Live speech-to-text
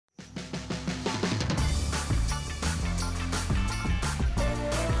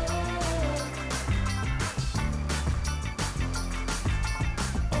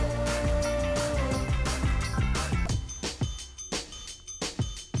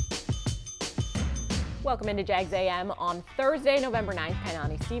Welcome into Jags AM on Thursday, November 9th.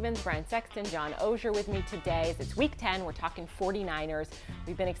 Penani Stevens, Brian Sexton, John Ogier with me today. It's week 10. We're talking 49ers.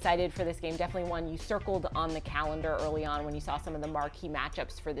 We've been excited for this game. Definitely one you circled on the calendar early on when you saw some of the marquee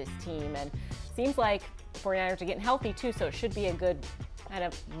matchups for this team. And seems like 49ers are getting healthy too, so it should be a good kind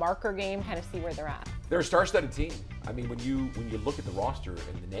of marker game, kind of see where they're at. They're a star-studded team. I mean, when you look at the roster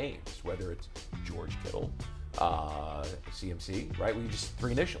and the names, whether it's George Kittle, CMC, right? We just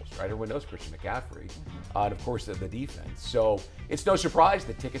three initials, right? Everyone knows Christian McCaffrey, and of course the defense. So it's no surprise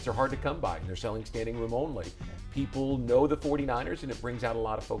that tickets are hard to come by, and they're selling standing room only. People know the 49ers, and it brings out a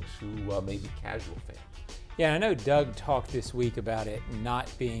lot of folks who may be casual fans. Yeah, I know Doug talked this week about it not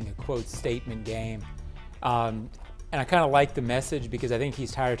being a quote statement game, and I kind of like the message because I think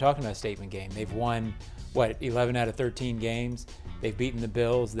he's tired of talking about a statement game. They've won, 11 out of 13 games. They've beaten the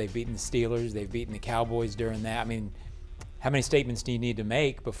Bills, they've beaten the Steelers, they've beaten the Cowboys during that. I mean, how many statements do you need to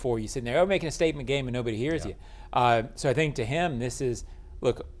make before you sit there, making a statement game and nobody hears you? So I think to him, this is,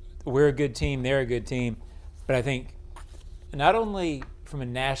 look, we're a good team, they're a good team. But I think not only from a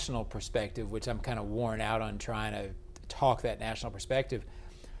national perspective, which I'm kind of worn out on trying to talk that national perspective,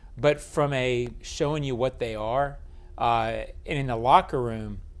 but from a showing you what they are. And in the locker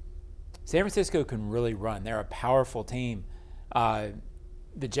room, San Francisco can really run. They're a powerful team.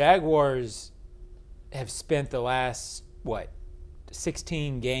 The Jaguars have spent the last,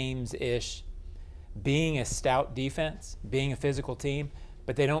 16 games-ish being a stout defense, being a physical team,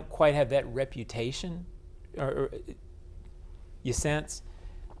 but they don't quite have that reputation. Or you sense,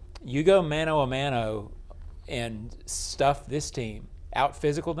 you go mano-a-mano and stuff this team,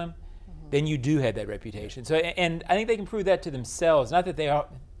 out-physical them, then you do have that reputation. So, and I think they can prove that to themselves. Not that they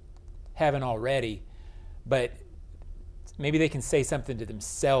haven't already, but maybe they can say something to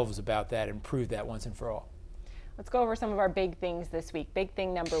themselves about that and prove that once and for all. Let's go over some of our big things this week. Big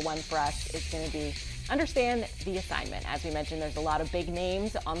thing number one for us is going to be understand the assignment. As we mentioned, there's a lot of big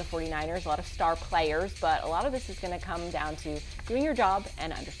names on the 49ers, a lot of star players, but a lot of this is going to come down to doing your job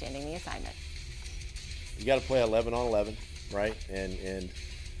and understanding the assignment. You got to play 11 on 11, right? And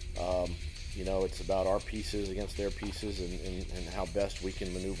it's about our pieces against their pieces and how best we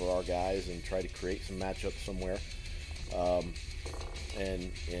can maneuver our guys and try to create some matchups somewhere.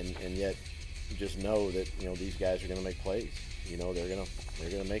 And yet just know that these guys are going to make plays. They're going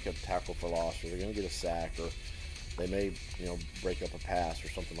to make a tackle for loss, or they're going to get a sack, or they may break up a pass or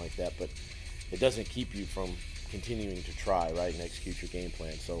something like that. But it doesn't keep you from continuing to try, right, and execute your game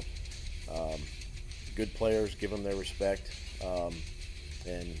plan. So good players, give them their respect,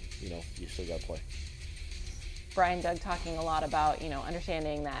 and you still got to play. Brian, Doug talking a lot about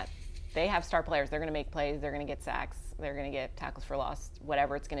understanding that they have star players. They're going to make plays. They're going to get sacks. They're going to get tackles for loss,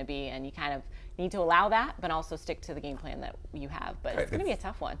 whatever it's going to be. And you kind of need to allow that, but also stick to the game plan that you have. But it's going to be a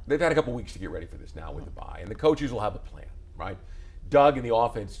tough one. They've had a couple weeks to get ready for this now with the bye. And the coaches will have a plan, right? Doug in the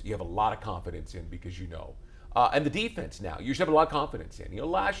offense, you have a lot of confidence in because and the defense now, you should have a lot of confidence in.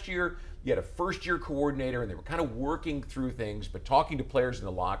 Last year, you had a first-year coordinator, and they were kind of working through things, but talking to players in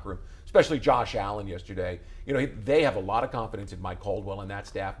the locker room, especially Josh Allen yesterday, they have a lot of confidence in Mike Caldwell and that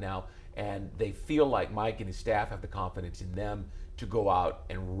staff now, and they feel like Mike and his staff have the confidence in them to go out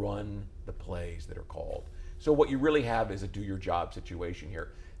and run the plays that are called. So what you really have is a do-your-job situation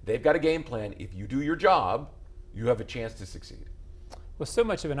here. They've got a game plan. If you do your job, you have a chance to succeed. Well, so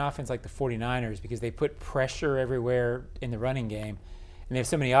much of an offense like the 49ers, because they put pressure everywhere in the running game, and they have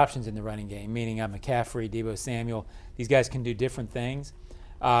so many options in the running game, meaning McCaffrey, Deebo Samuel. These guys can do different things.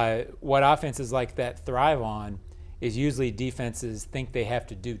 What offenses like that thrive on is usually defenses think they have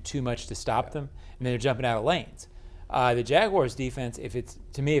to do too much to stop them, and they're jumping out of lanes. The Jaguars' defense, if it's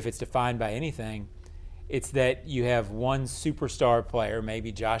defined by anything, it's that you have one superstar player,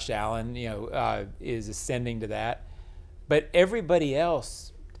 maybe Josh Allen, is ascending to that. But everybody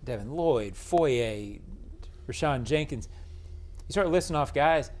else, Devin Lloyd, Foye, Rashawn Jenkins, you start listing off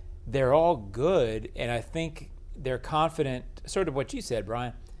guys, they're all good, and I think they're confident, sort of what you said,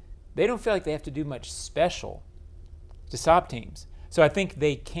 Brian. They don't feel like they have to do much special to stop teams. So I think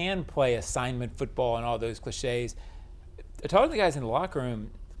they can play assignment football and all those cliches. Talking to the guys in the locker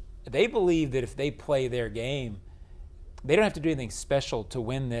room, they believe that if they play their game, they don't have to do anything special to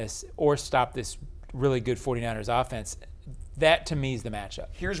win this or stop this really good 49ers offense. That, to me, is the matchup.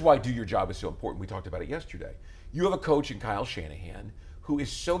 Here's why do your job is so important. We talked about it yesterday. You have a coach in Kyle Shanahan who is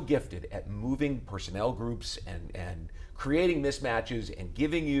so gifted at moving personnel groups and creating mismatches and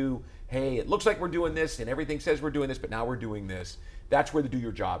giving you, hey, it looks like we're doing this and everything says we're doing this, but now we're doing this. That's where the do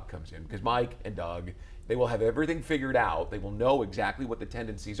your job comes in, because Mike and Doug, they will have everything figured out. They will know exactly what the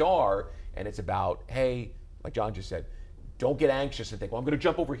tendencies are, and it's about, hey, like John just said, Don't get anxious and think, well, I'm going to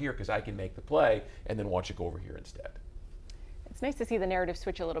jump over here because I can make the play, and then watch it go over here instead. It's nice to see the narrative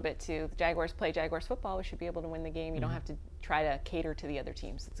switch a little bit to the Jaguars play Jaguars football. We should be able to win the game. You don't have to try to cater to the other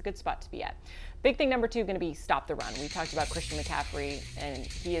teams. It's a good spot to be at. Big thing number 2 going to be stop the run. We talked about Christian McCaffrey, and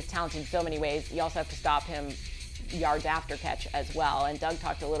he is talented in so many ways. You also have to stop him yards after catch as well. And Doug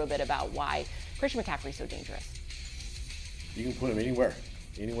talked a little bit about why Christian McCaffrey is so dangerous. You can put him anywhere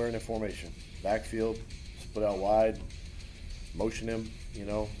in the formation. Backfield, split out wide, motion him,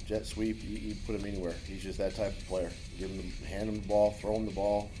 jet sweep. You put him anywhere. He's just that type of player. Hand him the ball, throw him the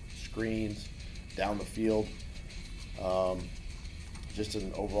ball, screens, down the field. Just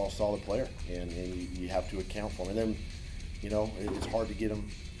an overall solid player, and you have to account for him. And then, it's hard to get him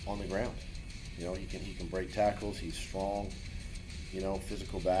on the ground. He can break tackles. He's strong.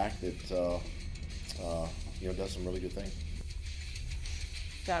 Physical back that does some really good things.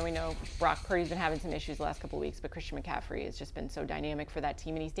 John, we know Brock Purdy's been having some issues the last couple of weeks, but Christian McCaffrey has just been so dynamic for that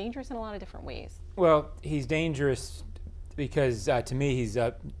team, and he's dangerous in a lot of different ways. Well, he's dangerous because, to me, he's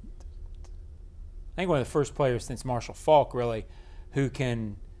I think one of the first players since Marshall Faulk, really, who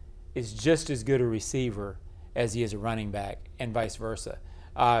is just as good a receiver as he is a running back, and vice versa.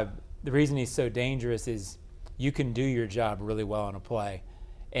 The reason he's so dangerous is you can do your job really well on a play,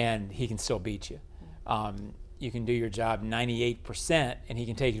 and he can still beat you. You can do your job 98%, and he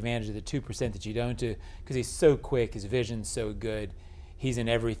can take advantage of the 2% that you don't do because he's so quick, his vision's so good. He's in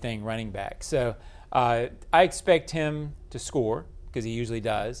everything running back. So I expect him to score because he usually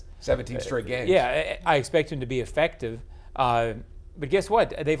does. 17 straight games. Yeah, I expect him to be effective. But guess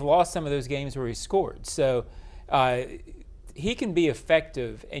what? They've lost some of those games where he scored. So he can be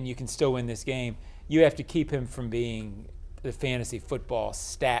effective, and you can still win this game. You have to keep him from being the fantasy football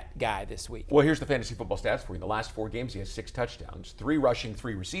stat guy this week. Well, here's the fantasy football stats for you. In the last 4 games, he has 6 touchdowns, 3 rushing,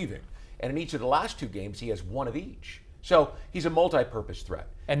 3 receiving. And in each of the last 2 games, he has 1 of each. So he's a multi-purpose threat.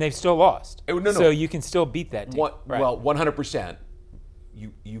 And they've still lost. No. So you can still beat that team. Right. Well, 100%.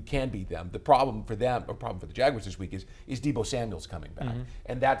 You can beat them. The problem for them, or problem for the Jaguars this week, is Deebo Samuel's coming back.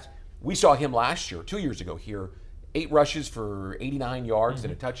 And we saw him last year, 2 years ago here, 8 rushes for 89 yards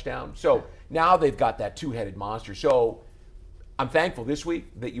and a touchdown. So now they've got that 2-headed monster. So I'm thankful this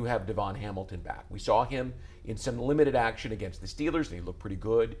week that you have Devon Hamilton back. We saw him in some limited action against the Steelers, and he looked pretty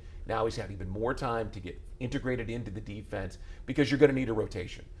good. Now he's had even more time to get integrated into the defense because you're going to need a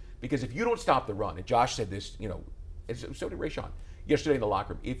rotation. Because if you don't stop the run, and Josh said this, and so did Rayshawn yesterday in the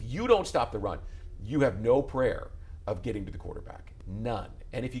locker room, if you don't stop the run, you have no prayer of getting to the quarterback. None.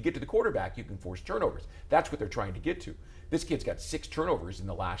 And if you get to the quarterback, you can force turnovers. That's what they're trying to get to. This kid's got 6 turnovers in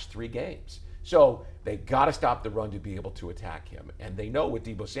the last 3 games. So they got to stop the run to be able to attack him. And they know with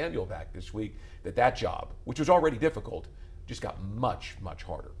Deebo Samuel back this week that job, which was already difficult, just got much, much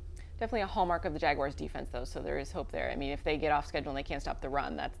harder. Definitely a hallmark of the Jaguars defense, though, so there is hope there. I mean, if they get off schedule and they can't stop the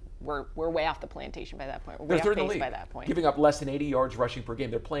run, we're way off the plantation by that point. We're way off base by that point. Giving up less than 80 yards rushing per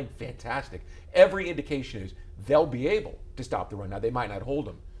game. They're playing fantastic. Every indication is they'll be able to stop the run. Now, they might not hold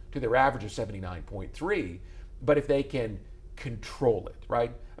them to their average of 79.3, but if they can control it,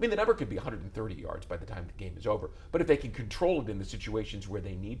 right? I mean, the number could be 130 yards by the time the game is over, but if they can control it in the situations where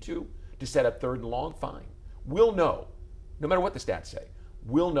they need to set up 3rd and long, fine. We'll know, no matter what the stats say,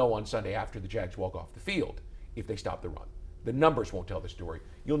 we'll know on Sunday after the Jags walk off the field if they stop the run. The numbers won't tell the story.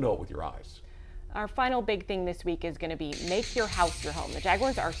 You'll know it with your eyes. Our final big thing this week is going to be make your house your home. The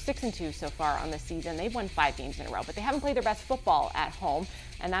Jaguars are 6-2 so far on the season. They've won 5 games in a row, but they haven't played their best football at home,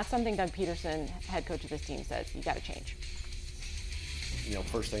 and that's something Doug Peterson, head coach of this team, says you got to change.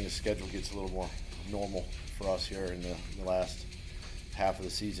 First thing, the schedule gets a little more normal for us here in the last half of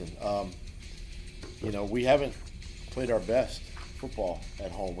the season. We haven't played our best football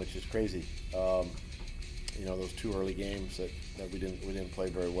at home, which is crazy. Those 2 early games that we didn't play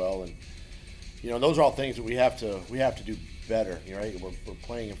very well, and those are all things that we have to do better. Right? We're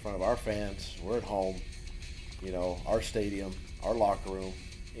playing in front of our fans. We're at home. Our stadium, our locker room,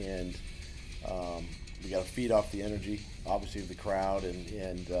 and we got to feed off the energy, obviously, of the crowd,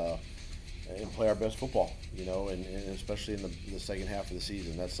 and play our best football. And especially in the second half of the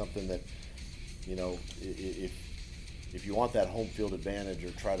season, that's something that if you want that home field advantage or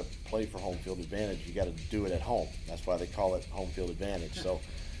try to play for home field advantage, you got to do it at home. That's why they call it home field advantage. So,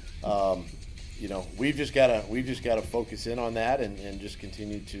 we've just got to focus in on that and just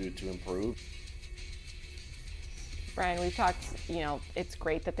continue to improve. Brian, we've talked, it's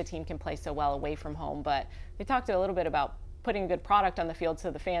great that the team can play so well away from home, but we talked a little bit about putting a good product on the field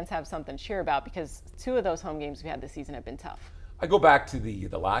so the fans have something to cheer about, because 2 of those home games we had this season have been tough. I go back to the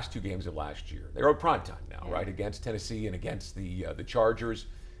last 2 games of last year. They were primetime now, right? Against Tennessee and against the Chargers.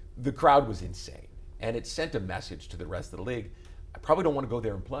 The crowd was insane. And it sent a message to the rest of the league. I probably don't want to go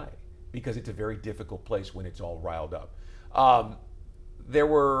there and play because it's a very difficult place when it's all riled up.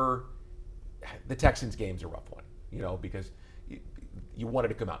 The Texans game's a rough one, because you wanted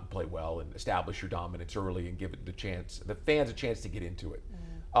to come out and play well and establish your dominance early and give it the fans a chance to get into it.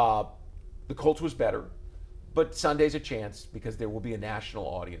 The Colts was better, but Sunday's a chance because there will be a national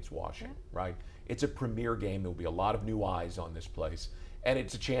audience watching, right? It's a premier game. There will be a lot of new eyes on this place, and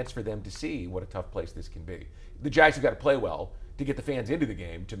it's a chance for them to see what a tough place this can be. The Jags have got to play well to get the fans into the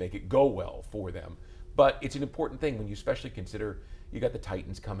game to make it go well for them. But it's an important thing when you especially consider you got the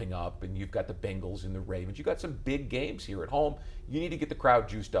Titans coming up and you've got the Bengals and the Ravens. You've got some big games here at home. You need to get the crowd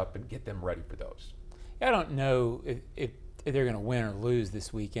juiced up and get them ready for those. I don't know if they're going to win or lose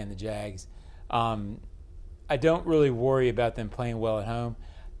this weekend, the Jags. I don't really worry about them playing well at home.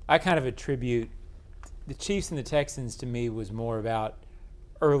 I kind of attribute the Chiefs and the Texans to me was more about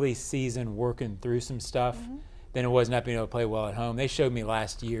early season working through some stuff than it was not being able to play well at home. They showed me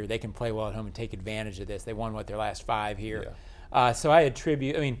last year they can play well at home and take advantage of this. They won, their last 5 here. Yeah. So I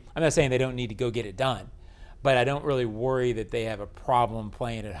attribute, I'm not saying they don't need to go get it done, but I don't really worry that they have a problem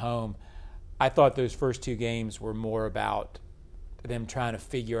playing at home. I thought those first 2 games were more about them trying to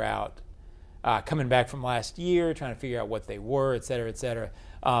figure out, coming back from last year, trying to figure out what they were, et cetera, et cetera.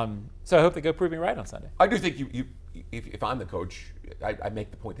 So I hope they go prove me right on Sunday. I do think if I'm the coach, I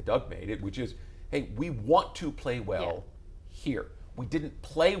make the point that Doug made it, which is, hey, we want to play well here. We didn't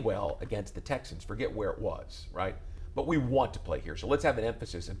play well against the Texans. Forget where it was, right? But we want to play here. So let's have an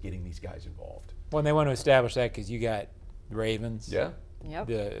emphasis of getting these guys involved. Well, and they want to establish that because you got the Ravens. Yeah.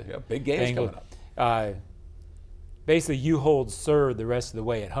 Yep. Big games coming up. Basically, you hold serve the rest of the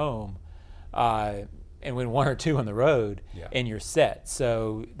way at home and win 1 or 2 on the road, and you're set.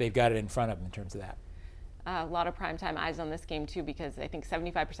 So they've got it in front of them in terms of that. A lot of primetime eyes on this game, too, because I think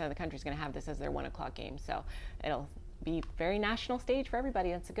 75% of the country is going to have this as their 1 o'clock game. So it'll be very national stage for everybody.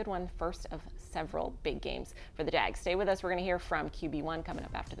 It's a good one. First of several big games for the Jags. Stay with us. We're going to hear from QB1 coming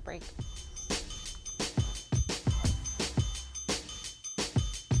up after the break.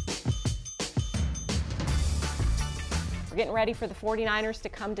 We're getting ready for the 49ers to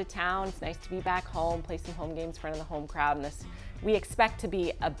come to town. It's nice to be back home, play some home games in front of the home crowd, and this we expect to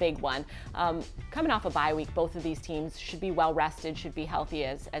be a big one. Coming off a bye week, both of these teams should be well rested, should be healthy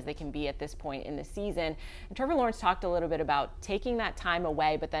as they can be at this point in the season. And Trevor Lawrence talked a little bit about taking that time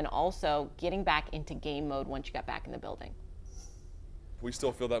away, but then also getting back into game mode once you got back in the building. We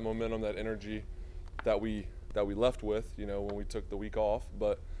still feel that momentum, that energy that we left with, when we took the week off,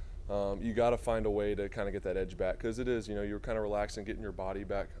 but you got to find a way to kind of get that edge back, because it is, you're kind of relaxing, getting your body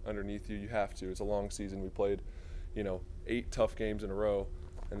back underneath you. You have to. It's a long season. We played, 8 tough games in a row,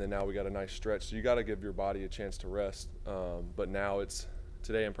 and then now we got a nice stretch. So you got to give your body a chance to rest. But now it's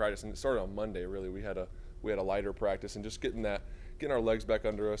today in practice, and it started on Monday. Really, we had a lighter practice, and just getting our legs back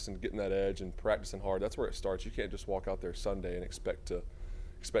under us and getting that edge and practicing hard. That's where it starts. You can't just walk out there Sunday and expect to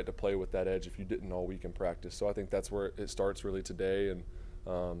play with that edge if you didn't all week in practice. So I think that's where it starts really today, and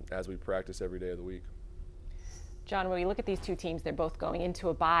as we practice every day of the week. John, when we look at these two teams, they're both going into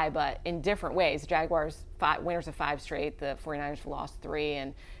a bye, but in different ways. The Jaguars, winners of 5 straight. The 49ers lost 3,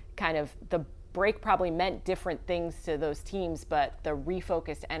 and kind of the break probably meant different things to those teams, but the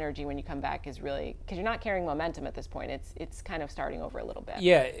refocused energy when you come back is really, because you're not carrying momentum at this point. It's kind of starting over a little bit.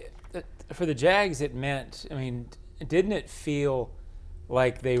 Yeah, for the Jags, it meant, didn't it feel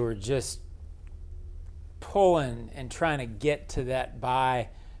like they were just pulling and trying to get to that bye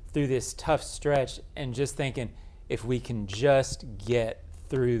through this tough stretch and just thinking, if we can just get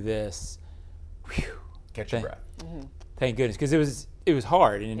through this, catch your breath. Mm-hmm. Thank goodness, because it was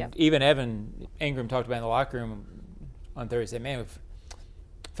hard. And even Evan Ingram talked about in the locker room on Thursday, man, I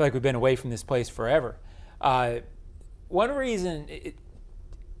feel like we've been away from this place forever. One reason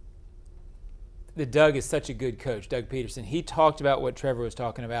that Doug is such a good coach, Doug Peterson, he talked about what Trevor was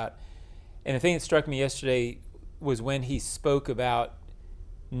talking about. And the thing that struck me yesterday was when he spoke about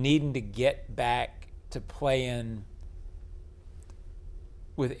needing to get back to playing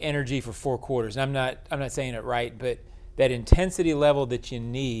with energy for 4 quarters. And I'm not saying it right, but that intensity level that you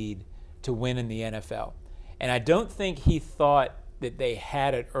need to win in the NFL. And I don't think he thought that they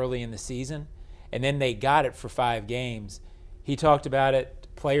had it early in the season, and then they got it for 5 games. He talked about it,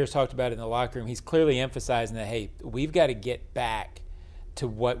 players talked about it in the locker room. He's clearly emphasizing that, hey, we've got to get back to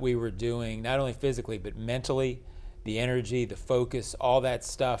what we were doing, not only physically, but mentally, the energy, the focus, all that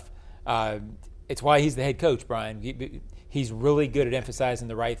stuff. It's why he's the head coach, Brian. he's really good at emphasizing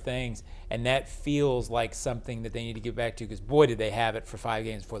the right things, and that feels like something that they need to get back to, because boy, did they have it for 5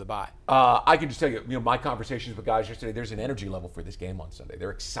 games before the bye. I can just tell you, my conversations with guys yesterday, there's an energy level for this game on Sunday. They're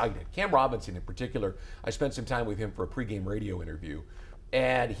excited. Cam Robinson in particular, I spent some time with him for a pregame radio interview,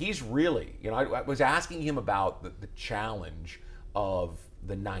 and he's really, I was asking him about the challenge of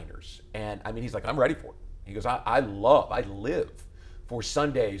the Niners, and I mean, he's like, I'm ready for it. He goes, I live for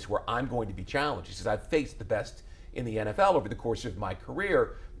Sundays where I'm going to be challenged. He says, I've faced the best in the NFL over the course of my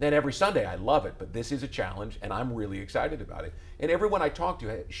career, and every Sunday I love it, but this is a challenge, and I'm really excited about it. And everyone I talked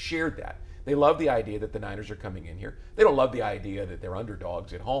to shared that. They love the idea that the Niners are coming in here. They don't love the idea that they're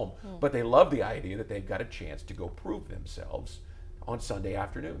underdogs at home, but they love the idea that they've got a chance to go prove themselves on Sunday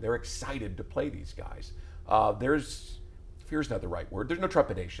afternoon. They're excited to play these guys. Fear's not the right word. There's no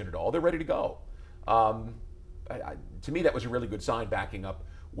trepidation at all. They're ready to go. To me, that was a really good sign backing up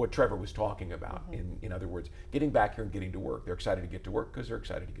what Trevor was talking about. In other words, getting back here and getting to work. They're excited to get to work because they're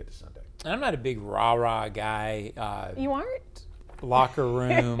excited to get to Sunday. I'm not a big rah-rah guy. You aren't? Locker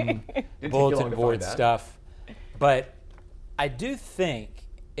room, bulletin board stuff. But I do think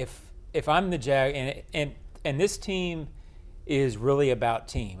if I'm the Jag, and this team is really about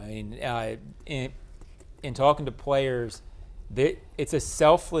team. I mean, in talking to players, it's a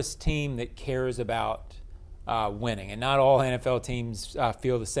selfless team that cares about winning, and not all NFL teams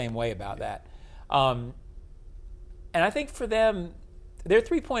feel the same way about that. And I think for them, they're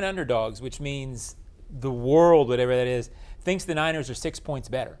 3-point underdogs, which means the world, whatever that is, thinks the Niners are 6 points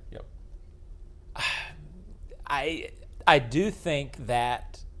better. Yep. I do think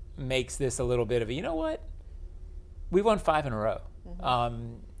that makes this a little bit of a, you know what? We won 5 in a row.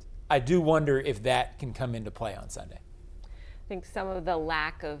 I do wonder if that can come into play on Sunday. I think some of the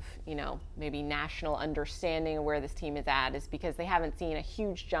lack of, maybe national understanding of where this team is at is because they haven't seen a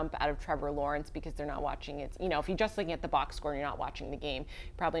huge jump out of Trevor Lawrence, because they're not watching it. If you're just looking at the box score and you're not watching the game,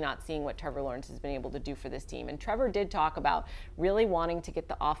 you're probably not seeing what Trevor Lawrence has been able to do for this team. And Trevor did talk about really wanting to get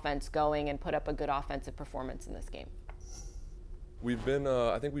the offense going and put up a good offensive performance in this game.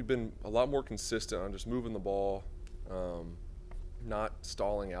 I think we've been a lot more consistent on just moving the ball, not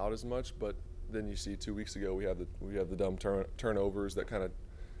stalling out as much, but then you see 2 weeks ago we have the dumb turnovers that kind of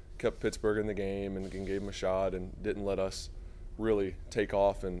kept Pittsburgh in the game and gave them a shot and didn't let us really take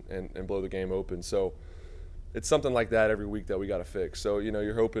off and blow the game open. So it's something like that every week that we got to fix. So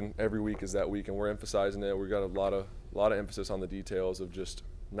you're hoping every week is that week, and we're emphasizing it. We got a lot of emphasis on the details of just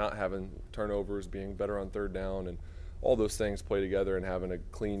not having turnovers, being better on third down, and all those things play together and having a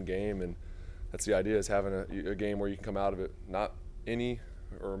clean game. And that's the idea, is having a game where you can come out of it not any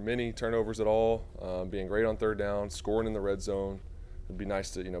or many turnovers at all, being great on third down, scoring in the red zone. It'd be nice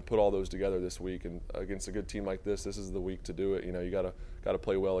to put all those together this week, and against a good team like this is the week to do it. You got to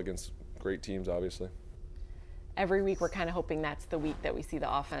play well against great teams, obviously. Every week we're kind of hoping that's the week that we see the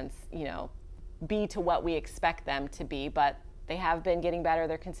offense, be to what we expect them to be, but they have been getting better.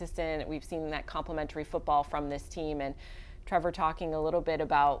 They're consistent. We've seen that complementary football from this team, and Trevor talking a little bit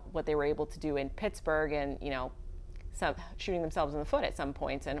about what they were able to do in Pittsburgh, and some shooting themselves in the foot at some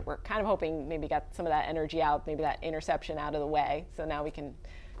points, and we're kind of hoping maybe got some of that energy out, maybe that interception out of the way, so now we can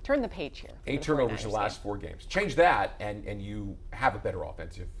turn the page here. 8 turnovers in the last 4 games. Change that, and you have a better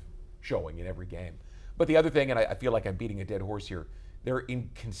offensive showing in every game. But the other thing, and I feel like I'm beating a dead horse here, they're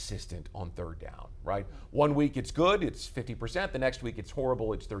inconsistent on third down, right? One week it's good, it's 50%. The next week it's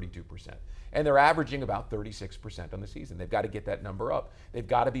horrible, it's 32%. And they're averaging about 36% on the season. They've got to get that number up. They've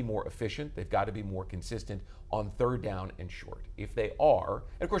got to be more efficient. They've got to be more consistent on third down and short. If they are,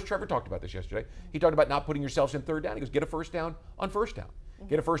 and of course Trevor talked about this yesterday, he talked about not putting yourselves in third down. He goes, get a first down on first down.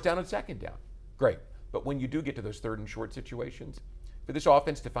 Get a first down on second down. Great. But when you do get to those third and short situations, for this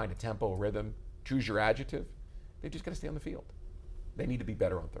offense to find a tempo, rhythm, choose your adjective, they've just got to stay on the field. They need to be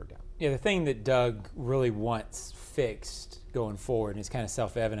better on third down. Yeah, the thing that Doug really wants fixed going forward, and it's kind of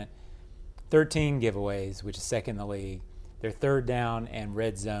self-evident, 13 giveaways, which is second in the league. Their third down and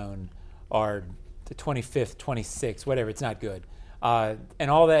red zone are the 25th, 26th, whatever. It's not good. And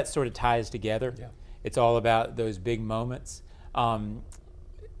all that sort of ties together. Yeah. It's all about those big moments. I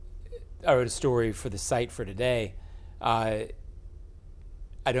wrote a story for the site for today. I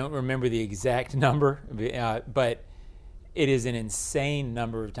don't remember the exact number, but it is an insane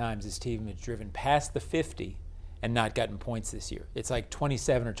number of times this team has driven past the 50 and not gotten points this year. It's like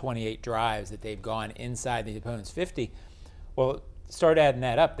 27 or 28 drives that they've gone inside the opponent's 50. Well, start adding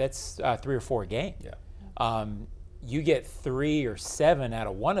that up. That's 3 or 4 a game. Yeah. You get 3 or 7 out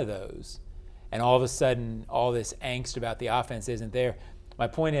of one of those, and all of a sudden, all this angst about the offense isn't there. My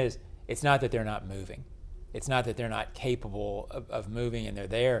point is, it's not that they're not moving. It's not that they're not capable of moving and they're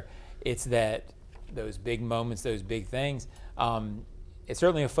there. It's that those big moments, those big things. It's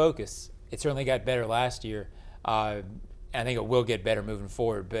certainly a focus. It certainly got better last year. I think it will get better moving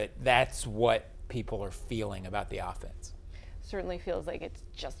forward, but that's what people are feeling about the offense. Certainly feels like it's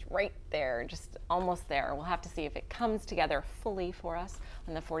just right there, just almost there. We'll have to see if it comes together fully for us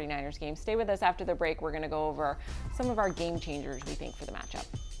in the 49ers game. Stay with us after the break. We're going to go over some of our game changers we think for the matchup.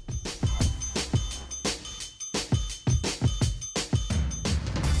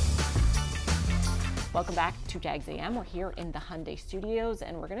 Welcome back to Jags AM. We're here in the Hyundai Studios,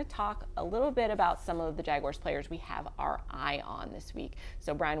 and we're going to talk a little bit about some of the Jaguars players we have our eye on this week.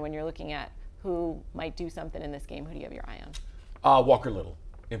 So, Brian, when you're looking at who might do something in this game, who do you have your eye on? Walker Little,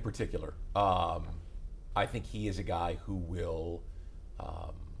 in particular. I think he is a guy who will,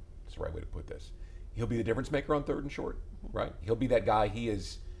 that's the right way to put this, he'll be the difference maker on 3rd and short, right? He'll be that guy. He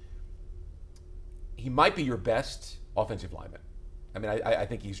might be your best offensive lineman. I mean, I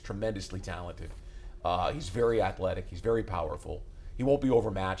think he's tremendously talented. He's very athletic. He's very powerful. He won't be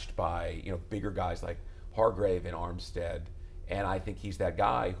overmatched by bigger guys like Hargrave and Armstead. And I think he's that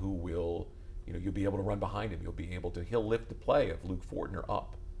guy who will, you'll be able to run behind him. He'll lift the play of Luke Fortner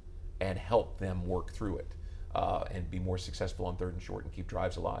up and help them work through it and be more successful on 3rd and short and keep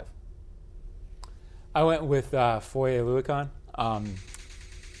drives alive. I went with Foye Oluokun.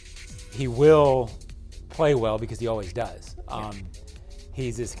 He will play well because he always does.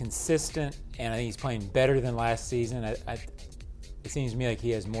 He's as consistent, and I think he's playing better than last season. It seems to me like he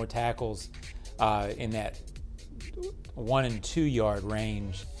has more tackles in that 1 and 2 yard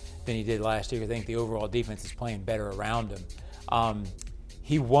range than he did last year. I think the overall defense is playing better around him.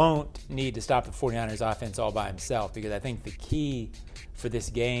 He won't need to stop the 49ers offense all by himself, because I think the key for this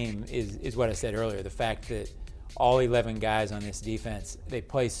game is what I said earlier, the fact that all 11 guys on this defense, they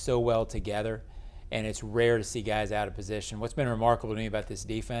play so well together, and it's rare to see guys out of position. What's been remarkable to me about this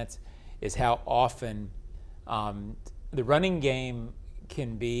defense is how often the running game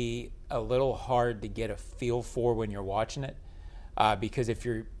can be a little hard to get a feel for when you're watching it, because if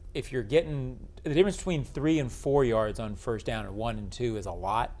you're getting the difference between 3 and 4 yards on first down and 1 and 2 is a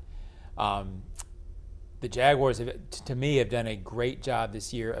lot. The Jaguars, to me, have done a great job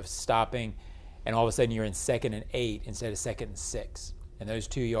this year of stopping, and all of a sudden you're in 2nd and 8 instead of 2nd and 6. And those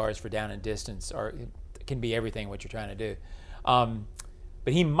 2 yards for down and distance can be everything what you're trying to do.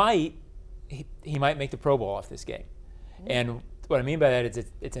 But he might make the Pro Bowl off this game. And what I mean by that is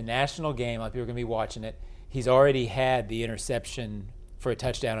it's a national game. A lot of people are going to be watching it. He's already had the interception for a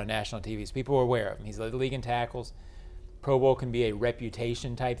touchdown on national TV, so people are aware of him. He's led the league in tackles. Pro Bowl can be a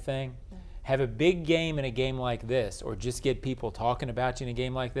reputation type thing. Have a big game in a game like this, or just get people talking about you in a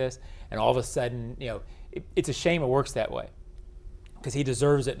game like this, and all of a sudden, it's a shame it works that way, because he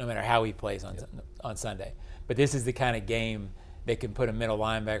deserves it no matter how he plays on Sunday. But this is the kind of game that can put a middle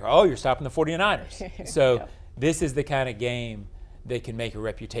linebacker, oh, you're stopping the 49ers. So this is the kind of game that can make a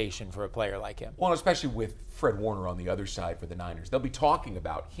reputation for a player like him. Well, especially with Fred Warner on the other side for the Niners. They'll be talking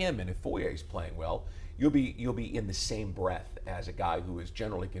about him, and if Foye's playing well, you'll be in the same breath as a guy who is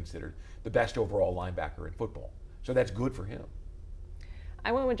generally considered the best overall linebacker in football. So that's good for him.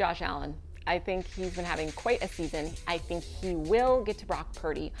 I went with Josh Allen. I think he's been having quite a season. I think he will get to Brock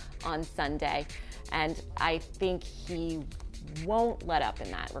Purdy on Sunday, and I think he won't let up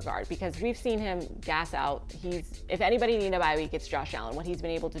in that regard, because we've seen him gas out. If anybody needed a bye week, it's Josh Allen. What he's been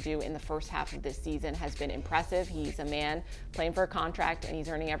able to do in the first half of this season has been impressive. He's a man playing for a contract, and he's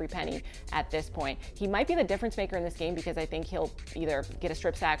earning every penny at this point. He might be the difference maker in this game, because I think he'll either get a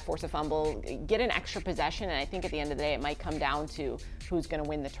strip sack, force a fumble, get an extra possession, and I think at the end of the day it might come down to who's going to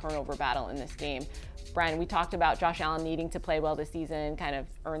win the turnover battle in this game. Brian, we talked about Josh Allen needing to play well this season, kind of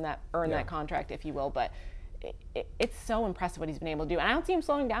earn that contract, if you will, but it's so impressive what he's been able to do, and I don't see him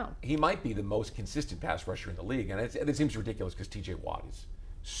slowing down. He might be the most consistent pass rusher in the league, and it seems ridiculous because T.J. Watt is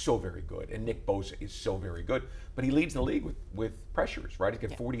so very good, and Nick Bosa is so very good, but he leads the league with pressures, right? He's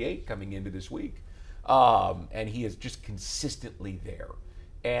got 48 coming into this week, and he is just consistently there.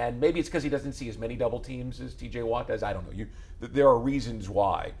 And maybe it's because he doesn't see as many double teams as T.J. Watt does. I don't know. There are reasons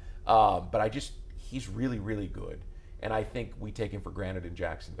why, but he's really, really good, and I think we take him for granted in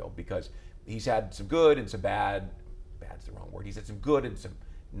Jacksonville, because he's had some good and some bad. Bad's the wrong word. He's had some good and some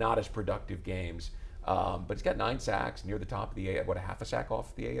not as productive games. But he's got 9 sacks, near the top of the a half a sack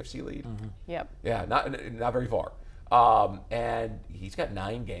off the AFC lead. Mm-hmm. Yep. Yeah, not very far. And he's got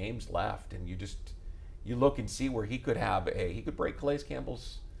 9 games left, and you look and see where he could break Calais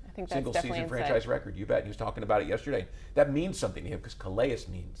Campbell's single season franchise record. You bet. He was talking about it yesterday. That means something to him, because Calais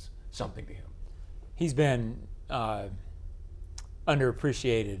means something to him. He's been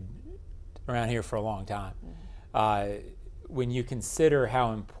underappreciated around here for a long time. When you consider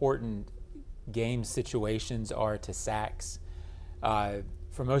how important game situations are to sacks.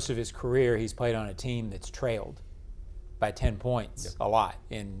 For most of his career, he's played on a team that's trailed by 10 points a lot.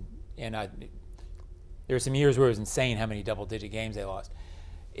 And there were some years where it was insane how many double-digit games they lost.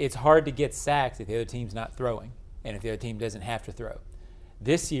 It's hard to get sacks if the other team's not throwing and if the other team doesn't have to throw.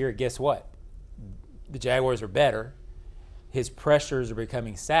 This year, guess what? The Jaguars are better. His pressures are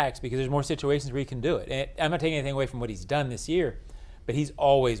becoming sacks because there's more situations where he can do it. And I'm not taking anything away from what he's done this year, but he's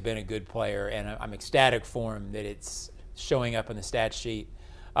always been a good player, and I'm ecstatic for him that it's showing up on the stat sheet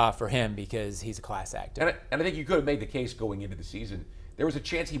for him because he's a class actor. And I think you could have made the case going into the season. There was a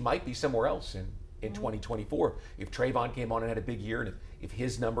chance he might be somewhere else in 2024 if Trayvon came on and had a big year and if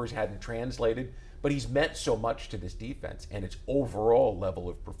his numbers hadn't translated. But he's meant so much to this defense and its overall level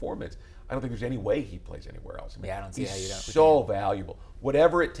of performance. I don't think there's any way he plays anywhere else. I mean, I don't see how you don't. He's so valuable.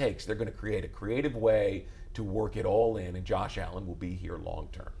 Whatever it takes, they're going to create a creative way to work it all in, and Josh Allen will be here long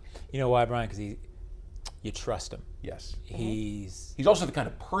term. You know why, Brian? Because you trust him. Yes. He's also the kind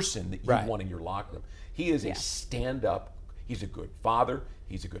of person that you want in your locker room. He is a stand-up. He's a good father.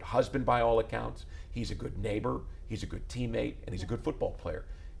 He's a good husband by all accounts. He's a good neighbor. He's a good teammate, and he's a good football player.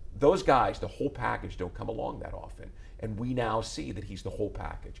 Those guys, the whole package, don't come along that often. And we now see that he's the whole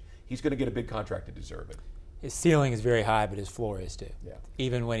package. He's going to get a big contract to deserve it. His ceiling is very high, but his floor is too. Yeah.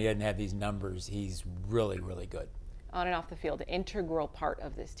 Even when he doesn't have these numbers, he's really, really good. On and off the field, integral part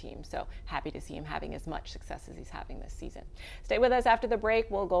of this team. So happy to see him having as much success as he's having this season. Stay with us after the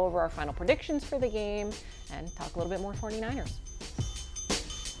break. We'll go over our final predictions for the game and talk a little bit more 49ers.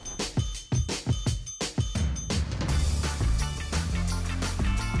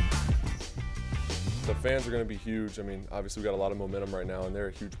 The fans are going to be huge. I mean, obviously we got a lot of momentum right now, and they're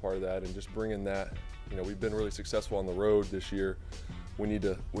a huge part of that. And just bringing that, we've been really successful on the road this year. We need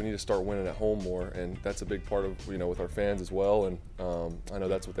to start winning at home more, and that's a big part of with our fans as well. And I know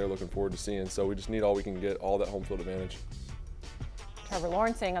that's what they're looking forward to seeing. So we just need all we can get, all that home field advantage. Trevor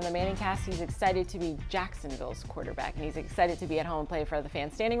Lawrence saying on the Manning cast he's excited to be Jacksonville's quarterback, and he's excited to be at home and play for the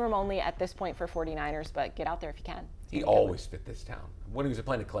fans. Standing room only at this point for 49ers, but get out there if you can. He always fit this town. When he was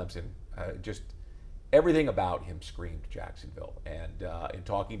playing at Clemson, just everything about him screamed Jacksonville. And in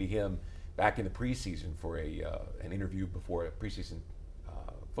talking to him back in the preseason for an interview before a preseason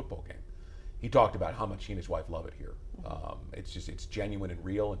football game, he talked about how much he and his wife love it here. It's genuine and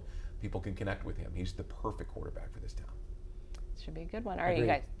real, and people can connect with him. He's the perfect quarterback for this town. Should be a good one. All right, you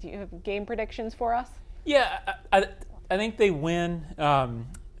guys, do you have game predictions for us? Yeah, I think they win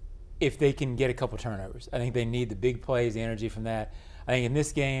if they can get a couple turnovers. I think they need the big plays, the energy from that. I think in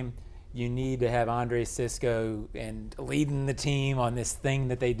this game, you need to have Andre Sisco and leading the team on this thing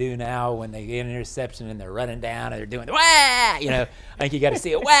that they do now when they get an interception and they're running down and they're doing the wah! I think you got to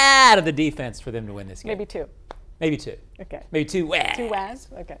see a wah out of the defense for them to win this game. Maybe two. Maybe two. Okay. Maybe two wah. Two wahs?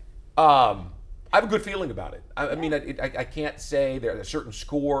 Okay. I have a good feeling about it. I mean, I can't say there's a certain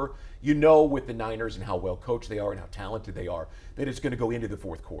score. With the Niners and how well coached they are and how talented they are, that it's going to go into the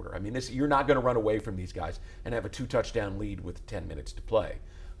fourth quarter. I mean, you're not going to run away from these guys and have a 2-touchdown lead with 10 minutes to play.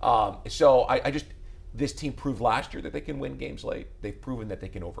 So this team proved last year that they can win games late. They've proven that they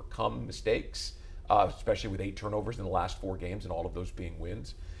can overcome mistakes, especially with 8 turnovers in the last 4 games and all of those being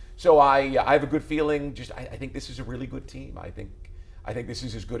wins. So I have a good feeling. I think this is a really good team. I think this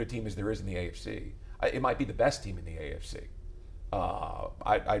is as good a team as there is in the AFC. It might be the best team in the AFC.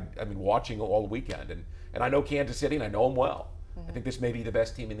 I mean, watching all weekend, and I know Kansas City, and I know them well. Mm-hmm. I think this may be the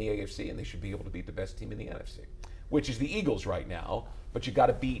best team in the AFC, and they should be able to beat the best team in the NFC, which is the Eagles right now. But you got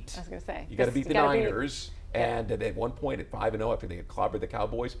to beat. I was going to say you got to beat the Niners. And at one point at 5-0, after they had clobbered the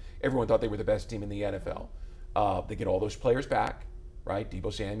Cowboys, everyone thought they were the best team in the NFL. They get all those players back, right?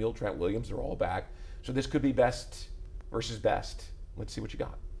 Deebo Samuel, Trent Williams, they're all back. So this could be best versus best. Let's see what you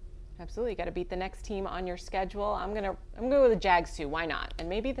got. Absolutely, you got to beat the next team on your schedule. I'm gonna go with the Jags too. Why not? And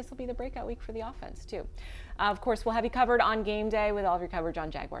maybe this will be the breakout week for the offense too. Of course, we'll have you covered on game day with all of your coverage on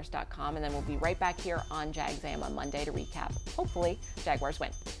Jaguars.com, and then we'll be right back here on Jags AM on Monday to recap. Hopefully, Jaguars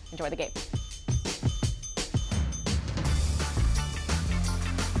win. Enjoy the game.